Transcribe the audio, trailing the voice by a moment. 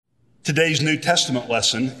Today's New Testament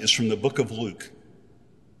lesson is from the book of Luke,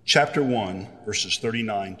 chapter 1, verses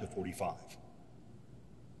 39 to 45.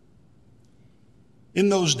 In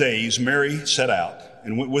those days, Mary set out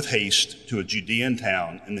and went with haste to a Judean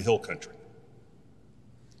town in the hill country,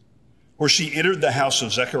 where she entered the house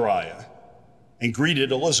of Zechariah and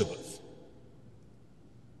greeted Elizabeth.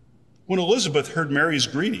 When Elizabeth heard Mary's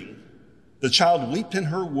greeting, the child leaped in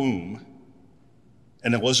her womb,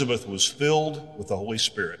 and Elizabeth was filled with the Holy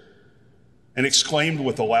Spirit and exclaimed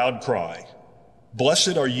with a loud cry,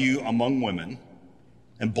 "Blessed are you among women,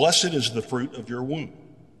 and blessed is the fruit of your womb.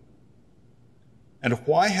 And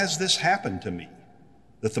why has this happened to me,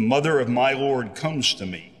 that the mother of my Lord comes to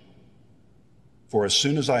me? For as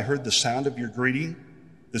soon as I heard the sound of your greeting,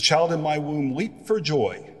 the child in my womb leaped for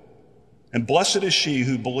joy. And blessed is she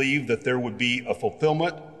who believed that there would be a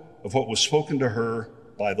fulfillment of what was spoken to her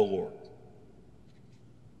by the Lord."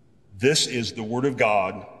 This is the word of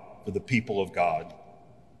God for the people of God.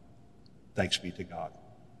 Thanks be to God.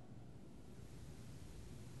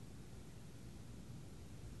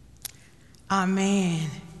 Amen.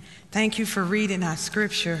 Thank you for reading our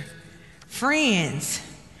scripture. Friends,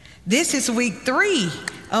 this is week 3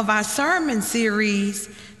 of our sermon series,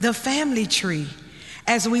 The Family Tree.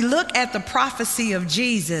 As we look at the prophecy of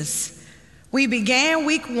Jesus, we began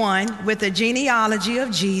week 1 with the genealogy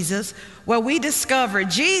of Jesus, where we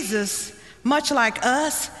discovered Jesus, much like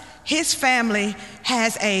us, his family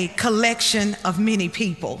has a collection of many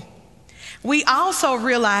people. We also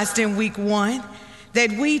realized in week 1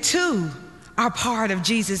 that we too are part of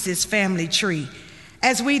Jesus's family tree,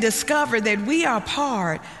 as we discovered that we are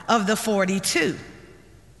part of the 42.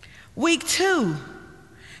 Week 2,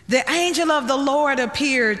 the angel of the Lord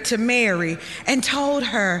appeared to Mary and told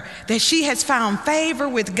her that she has found favor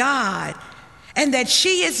with God and that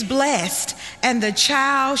she is blessed, and the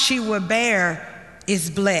child she will bear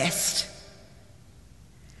is blessed.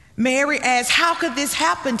 Mary asked, "How could this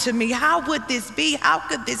happen to me? How would this be? How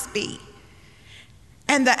could this be?"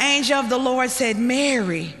 And the angel of the Lord said,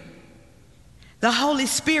 "Mary, the Holy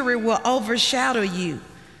Spirit will overshadow you,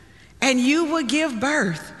 and you will give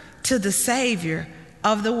birth to the Savior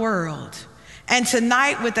of the world." And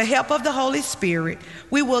tonight, with the help of the Holy Spirit,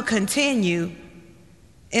 we will continue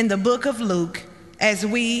in the book of Luke as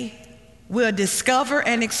we will discover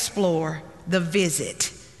and explore the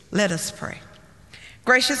visit. Let us pray.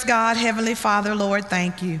 Gracious God, Heavenly Father, Lord,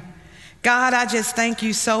 thank you. God, I just thank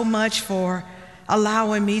you so much for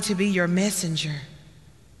allowing me to be your messenger.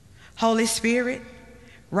 Holy Spirit,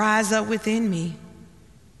 rise up within me.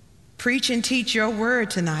 Preach and teach your word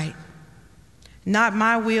tonight. Not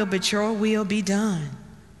my will, but your will be done.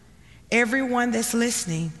 Everyone that's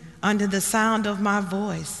listening under the sound of my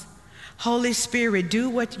voice, Holy Spirit, do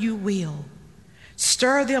what you will.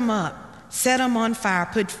 Stir them up. Set them on fire.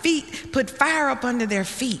 Put fire up under their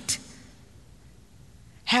feet.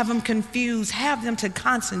 Have them confused. Have them to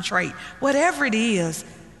concentrate. Whatever it is,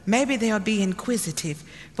 maybe they'll be inquisitive.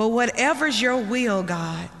 But whatever's your will,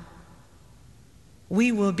 God,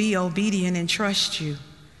 we will be obedient and trust you.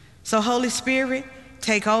 So Holy Spirit,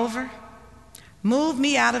 take over. Move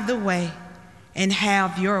me out of the way and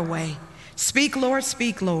have your way. Speak, Lord,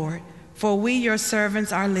 for we, your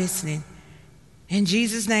servants, are listening. In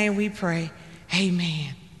Jesus' name we pray,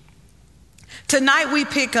 amen. Tonight we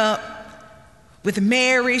pick up with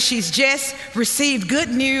Mary. She's just received good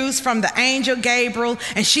news from the angel Gabriel,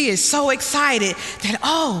 and she is so excited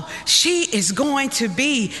that, she is going to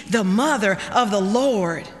be the mother of the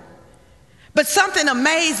Lord. But something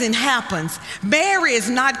amazing happens. Mary is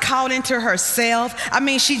not caught into herself.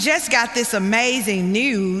 She just got this amazing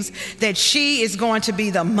news that she is going to be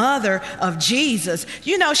the mother of Jesus.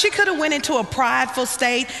 She could have went into a prideful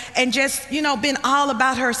state and just, been all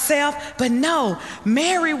about herself. But no,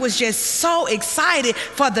 Mary was just so excited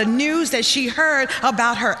for the news that she heard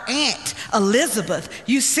about her aunt Elizabeth.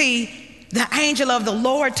 You see, the angel of the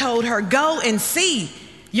Lord told her, "Go and see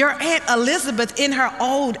your Aunt Elizabeth in her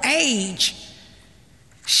old age.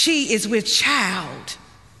 She is with child."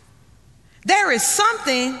 There is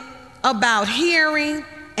something about hearing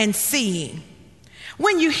and seeing.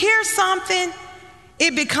 When you hear something,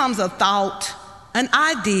 it becomes a thought, an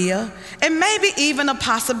idea, and maybe even a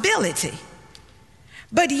possibility.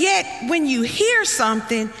 But yet, when you hear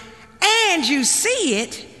something and you see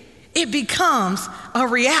it, it becomes a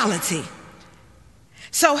reality.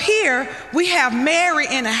 So here we have Mary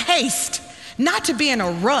in a haste, not to be in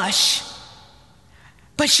a rush,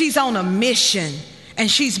 but she's on a mission,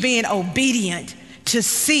 and she's being obedient to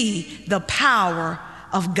see the power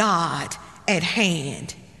of God at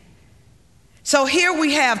hand. So here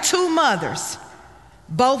we have two mothers,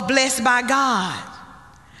 both blessed by God,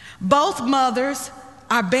 Both mothers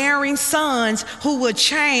are bearing sons who will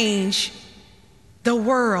change the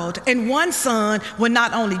world. And one son will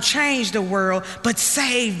not only change the world, but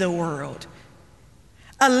save the world.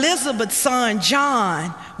 Elizabeth's son,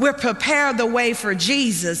 John, will prepare the way for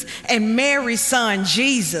Jesus, and Mary's son,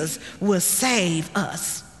 Jesus, will save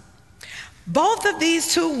us. Both of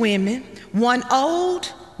these two women, one old,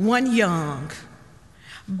 one young,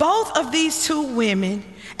 both of these two women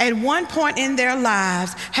at one point in their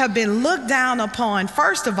lives have been looked down upon,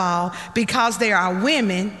 first of all, because they are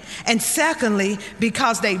women, and secondly,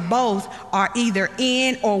 because they both are either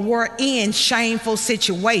in or were in shameful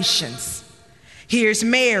situations. Here's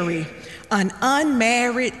Mary, an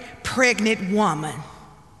unmarried, pregnant woman.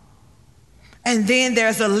 And then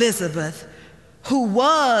there's Elizabeth, who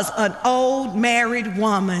was an old married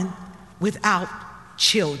woman without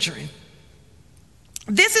children.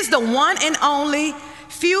 This is the one and only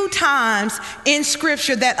few times in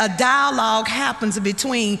Scripture that a dialogue happens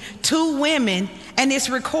between two women, and it's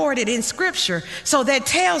recorded in Scripture. So that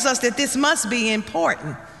tells us that this must be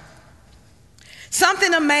important.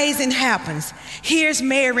 Something amazing happens. Here's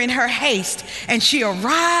Mary in her haste, and she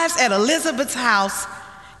arrives at Elizabeth's house.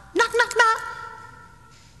 Knock, knock, knock.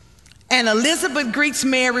 And Elizabeth greets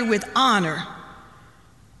Mary with honor.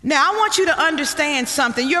 Now, I want you to understand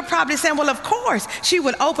something. You're probably saying, well, of course, she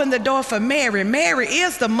would open the door for Mary. Mary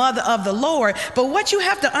is the mother of the Lord. But what you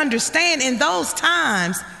have to understand, in those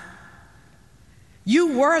times,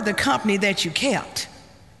 you were the company that you kept.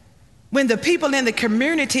 When the people in the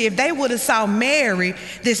community, if they would have saw Mary,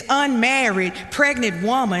 this unmarried, pregnant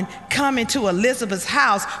woman, come into Elizabeth's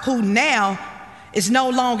house, who now is no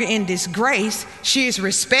longer in disgrace. She is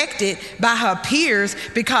respected by her peers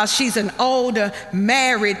because she's an older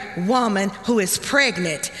married woman who is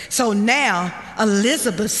pregnant. So now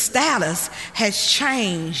Elizabeth's status has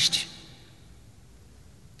changed.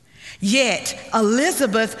 Yet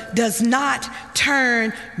Elizabeth does not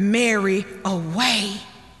turn Mary away,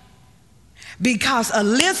 because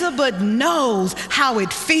Elizabeth knows how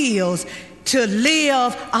it feels to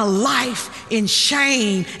live a life in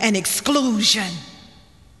shame and exclusion.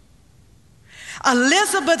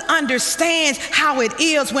 Elizabeth understands how it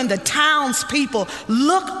is when the townspeople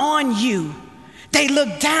look on you. They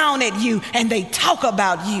look down at you and they talk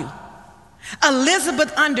about you.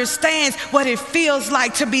 Elizabeth understands what it feels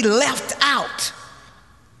like to be left out.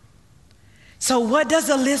 So what does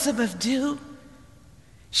Elizabeth do?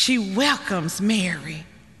 She welcomes Mary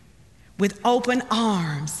with open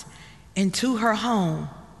arms into her home.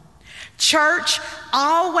 Church,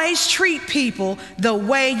 always treat people the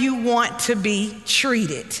way you want to be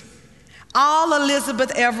treated. All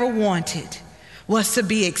Elizabeth ever wanted was to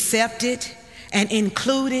be accepted and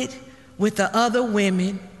included with the other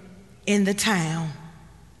women in the town.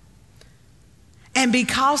 And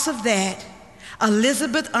because of that,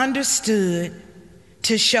 Elizabeth understood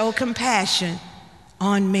to show compassion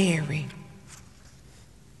on Mary.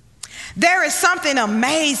 There is something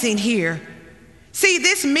amazing here. See,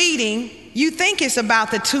 this meeting, you think it's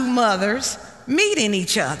about the two mothers meeting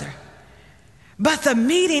each other. But the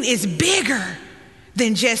meeting is bigger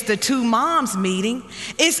than just the two moms meeting.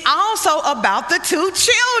 It's also about the two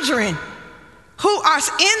children who are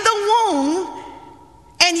in the womb,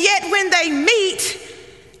 and yet when they meet,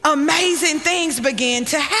 amazing things begin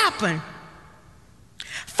to happen.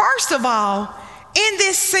 First of all, in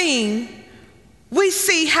this scene, we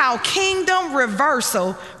see how kingdom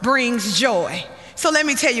reversal brings joy. So let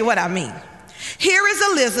me tell you what I mean. Here is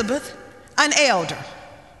Elizabeth, an elder.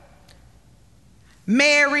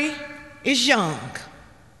 Mary is young.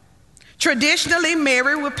 Traditionally,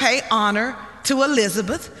 Mary would pay honor to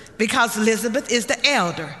Elizabeth because Elizabeth is the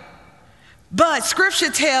elder. But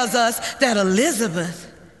Scripture tells us that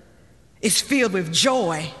Elizabeth is filled with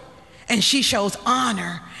joy, and she shows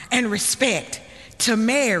honor and respect to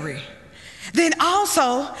Mary. Then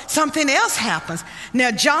also something else happens.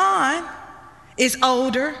 Now, John is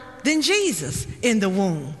older than Jesus in the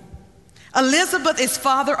womb. Elizabeth is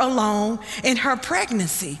farther along in her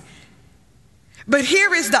pregnancy. But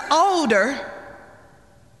here is the older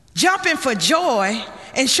jumping for joy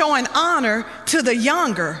and showing honor to the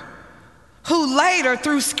younger, who later,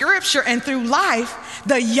 through Scripture and through life,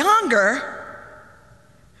 the younger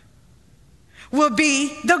will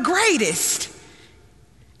be the greatest,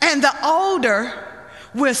 and the older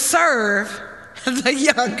will serve the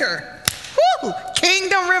younger. Woo!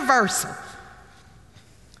 Kingdom reversal.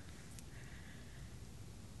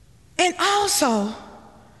 And also,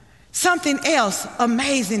 something else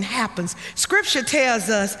amazing happens. Scripture tells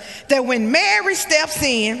us that when Mary steps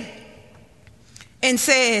in and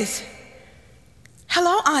says,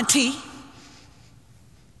 "Hello, Auntie,"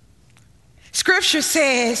 Scripture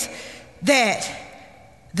says that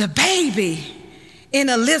the baby in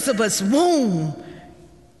Elizabeth's womb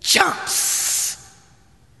jumps.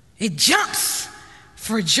 It jumps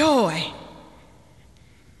for joy.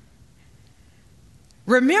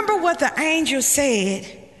 Remember what the angel said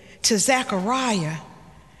to Zechariah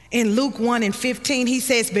in Luke 1:15. He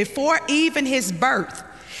says, before even his birth,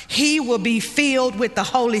 he will be filled with the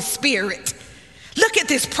Holy Spirit. Look at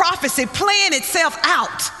this prophecy playing itself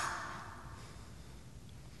out.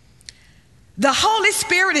 The Holy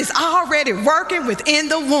Spirit is already working within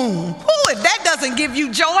the womb. Ooh, if that doesn't give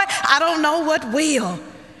you joy, I don't know what will.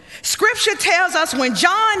 Scripture tells us when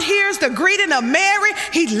John hears the greeting of Mary,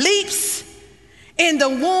 he leaps in the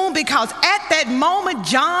womb because at that moment,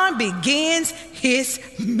 John begins his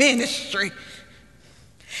ministry.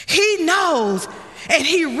 He knows and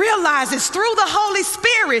he realizes through the Holy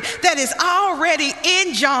Spirit that is already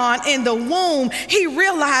in John in the womb, he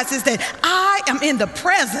realizes that I am in the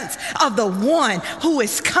presence of the one who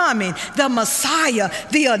is coming, the Messiah,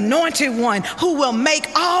 the anointed one who will make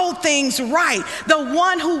all things right, the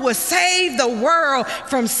one who will save the world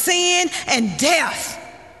from sin and death.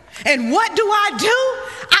 And what do?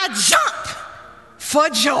 I jump for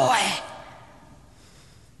joy.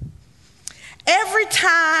 Every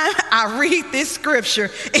time I read this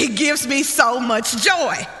scripture, it gives me so much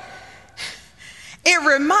joy. It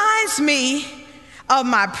reminds me of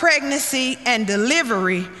my pregnancy and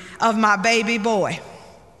delivery of my baby boy.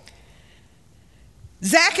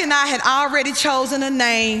 Zach and I had already chosen a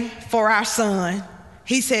name for our son.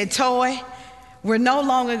 He said, Toy, we're no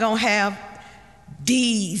longer going to have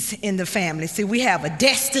D's in the family. See, we have a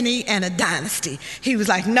destiny and a dynasty. He was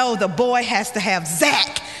like, no, the boy has to have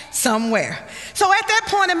Zach somewhere. So at that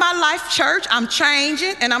point in my life, church, I'm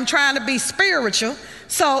changing and I'm trying to be spiritual.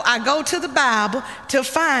 So I go to the Bible to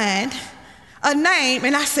find a name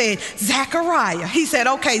and I said, Zachariah. He said,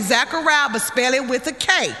 okay, Zachariah, but spell it with a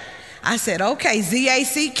K. I said, okay,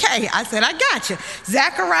 Z-A-C-K. I said, I got you.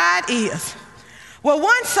 Zachariah it is. Well,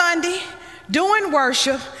 one Sunday, doing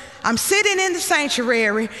worship, I'm sitting in the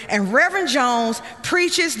sanctuary and Reverend Jones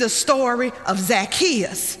preaches the story of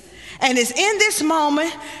Zacchaeus. And it's in this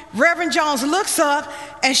moment, Reverend Jones looks up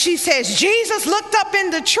and she says, Jesus looked up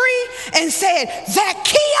in the tree and said,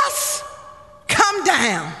 Zacchaeus, come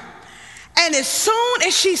down. And as soon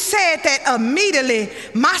as she said that, immediately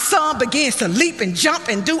my son begins to leap and jump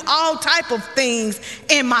and do all type of things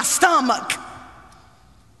in my stomach.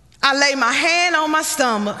 I lay my hand on my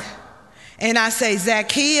stomach and I say,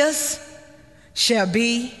 Zacchaeus shall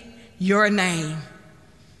be your name.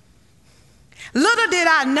 Little did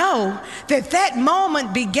I know that that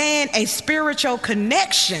moment began a spiritual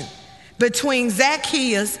connection between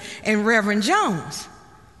Zacchaeus and Reverend Jones.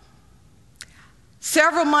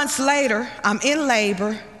 Several months later, I'm in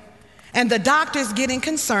labor, and the doctor's getting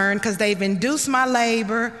concerned because they've induced my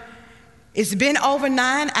labor. It's been over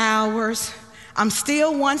 9 hours. I'm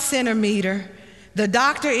still 1 centimeter. The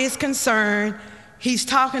doctor is concerned. He's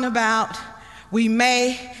talking about we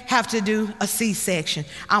may have to do a C-section.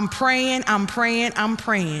 I'm praying.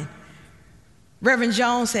 Reverend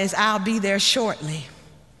Jones says, I'll be there shortly.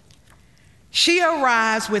 She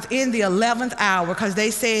arrives within the 11th hour because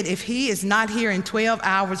they said if he is not here in 12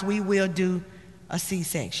 hours, we will do a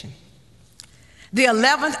C-section. The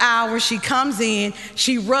 11th hour, she comes in,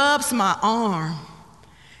 she rubs my arm,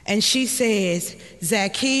 and she says,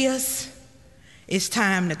 Zacchaeus, it's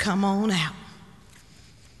time to come on out.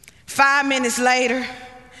 5 minutes later,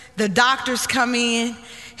 the doctors come in.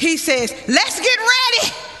 He says, let's get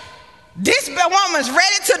ready. This woman's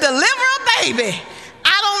ready to deliver a baby.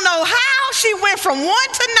 I don't know how she went from 1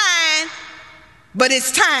 to 9, but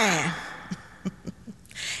it's time.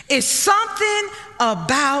 It's something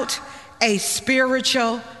about a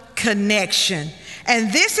spiritual connection.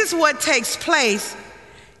 And this is what takes place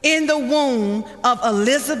in the womb of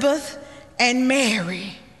Elizabeth and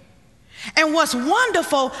Mary. And what's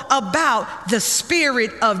wonderful about the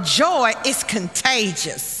spirit of joy, it's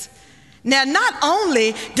contagious. Now, not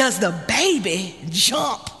only does the baby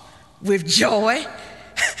jump with joy,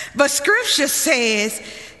 but scripture says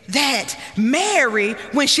that Mary,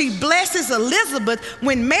 when she blesses Elizabeth,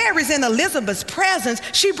 when Mary's in Elizabeth's presence,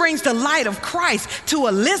 she brings the light of Christ to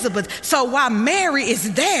Elizabeth. So while Mary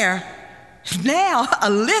is there, now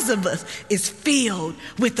Elizabeth is filled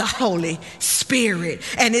with the Holy Spirit.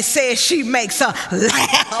 And it says she makes a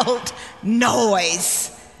loud noise,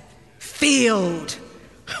 filled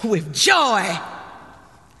with joy.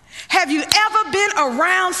 Have you ever been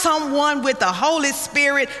around someone with the Holy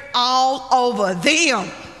Spirit all over them?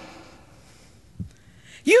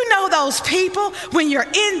 You know those people, when you're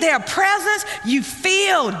in their presence, you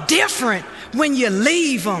feel different when you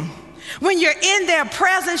leave them. When you're in their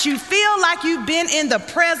presence, you feel like you've been in the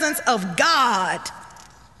presence of God.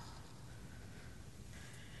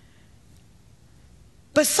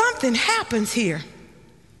 But something happens here.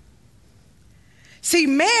 See,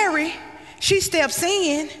 Mary, she steps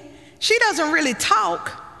in. She doesn't really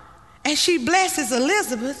talk. And she blesses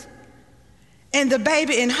Elizabeth. And the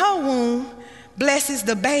baby in her womb blesses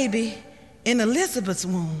the baby in Elizabeth's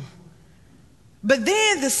womb. But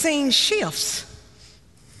then the scene shifts.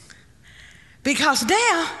 Because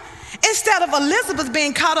now, instead of Elizabeth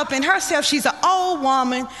being caught up in herself, she's an old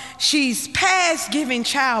woman. She's past giving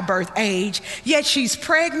childbirth age, yet she's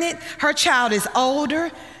pregnant. Her child is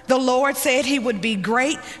older. The Lord said he would be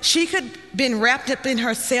great. She could have been wrapped up in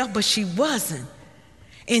herself, but she wasn't.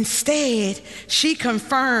 Instead, she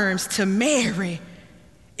confirms to Mary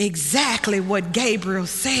exactly what Gabriel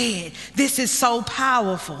said. This is so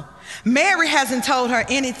powerful. Mary hasn't told her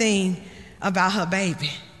anything about her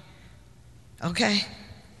baby. Okay?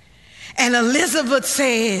 And Elizabeth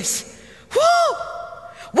says, "Whoo,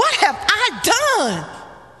 what have I done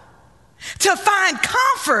to find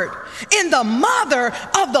comfort in the mother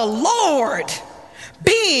of the Lord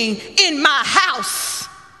being in my house?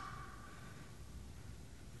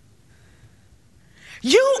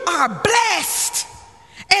 You are blessed,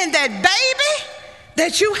 and that baby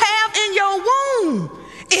that you have in your womb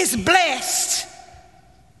is blessed."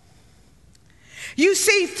 You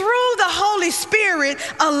see, through the Holy Spirit,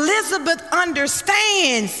 Elizabeth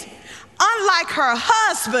understands, unlike her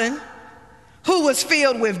husband, who was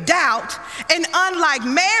filled with doubt, and unlike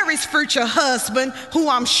Mary's future husband, who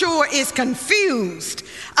I'm sure is confused,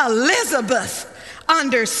 Elizabeth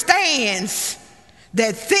understands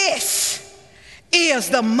that this is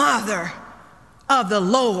the mother of the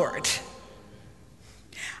Lord.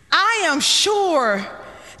 I am sure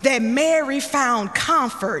that Mary found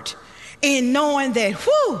comfort in knowing that,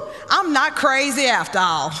 I'm not crazy after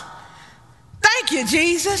all. Thank you,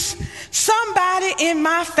 Jesus. Somebody in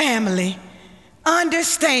my family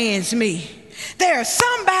understands me. There's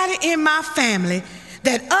somebody in my family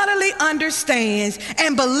that utterly understands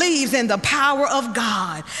and believes in the power of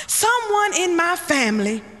God. Someone in my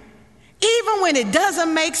family, even when it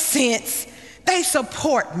doesn't make sense, they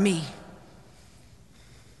support me.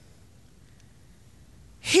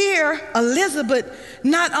 Here, Elizabeth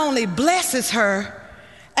not only blesses her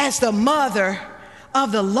as the mother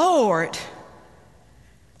of the Lord,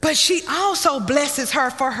 but she also blesses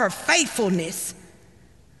her for her faithfulness.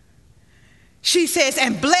 She says,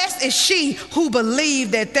 "And blessed is she who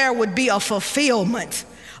believed that there would be a fulfillment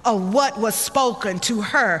of what was spoken to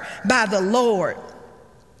her by the Lord."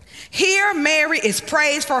 Here, Mary is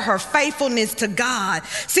praised for her faithfulness to God.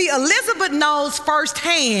 See, Elizabeth knows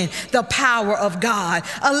firsthand the power of God.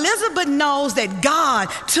 Elizabeth knows that God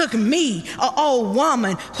took me, an old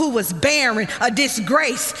woman who was barren, a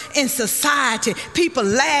disgrace in society, people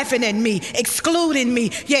laughing at me, excluding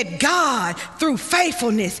me. Yet God, through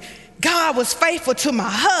faithfulness, God was faithful to my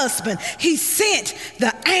husband. He sent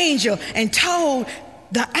the angel and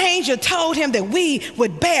the angel told him that we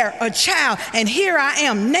would bear a child. And here I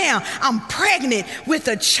am now. I'm pregnant with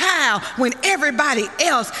a child when everybody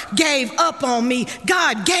else gave up on me.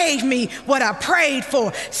 God gave me what I prayed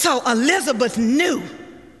for. So Elizabeth knew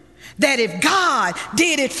that if God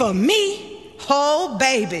did it for me, oh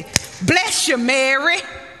baby, bless you, Mary.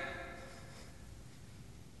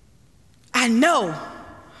 I know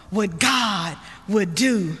what God would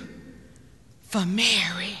do for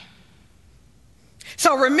Mary.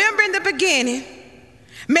 So remember, in the beginning,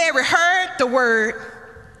 Mary heard the word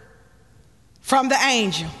from the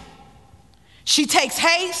angel. She takes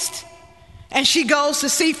haste and she goes to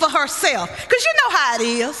see for herself. Because you know how it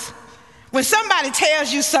is. When somebody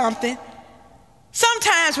tells you something,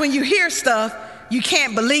 sometimes when you hear stuff, you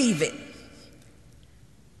can't believe it.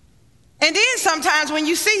 And then sometimes when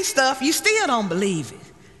you see stuff, you still don't believe it.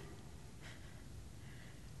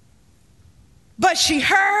 But she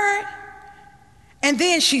heard, and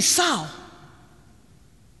then she saw.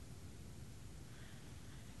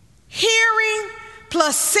 Hearing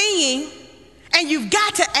plus seeing, and you've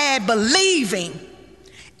got to add believing,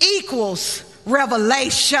 equals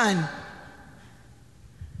revelation.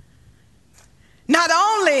 Not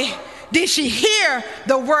only did she hear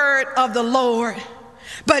the word of the Lord,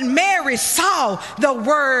 but Mary saw the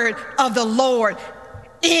word of the Lord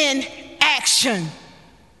in action.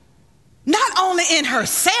 Not only in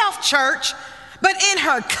herself, church, but in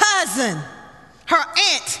her cousin, her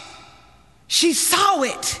aunt. She saw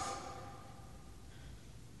it.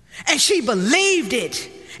 And she believed it.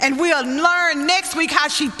 And we'll learn next week how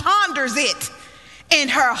she ponders it in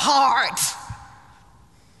her heart.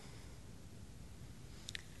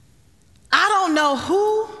 I don't know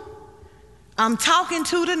who I'm talking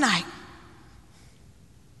to tonight.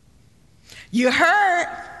 You heard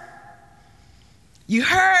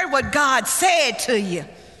what God said to you.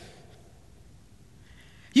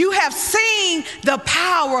 You have seen the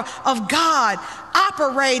power of God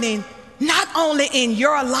operating not only in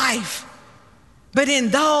your life, but in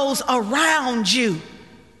those around you.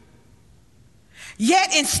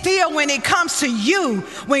 Yet and still, when it comes to you,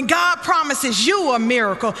 when God promises you a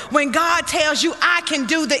miracle, when God tells you, I can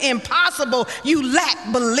do the impossible, you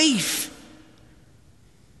lack belief.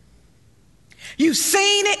 You've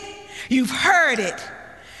seen it, you've heard it.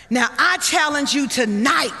 Now I challenge you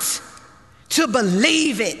tonight to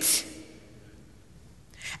believe it.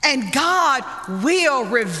 And God will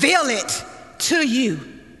reveal it to you.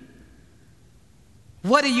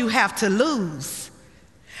 What do you have to lose?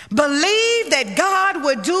 Believe that God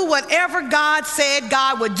would do whatever God said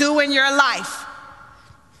God would do in your life.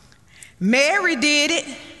 Mary did it,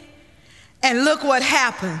 and look what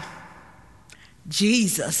happened.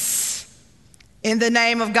 Jesus. In the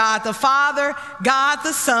name of God the Father, God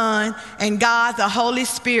the Son, and God the Holy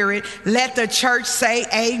Spirit, let the church say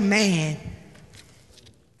amen.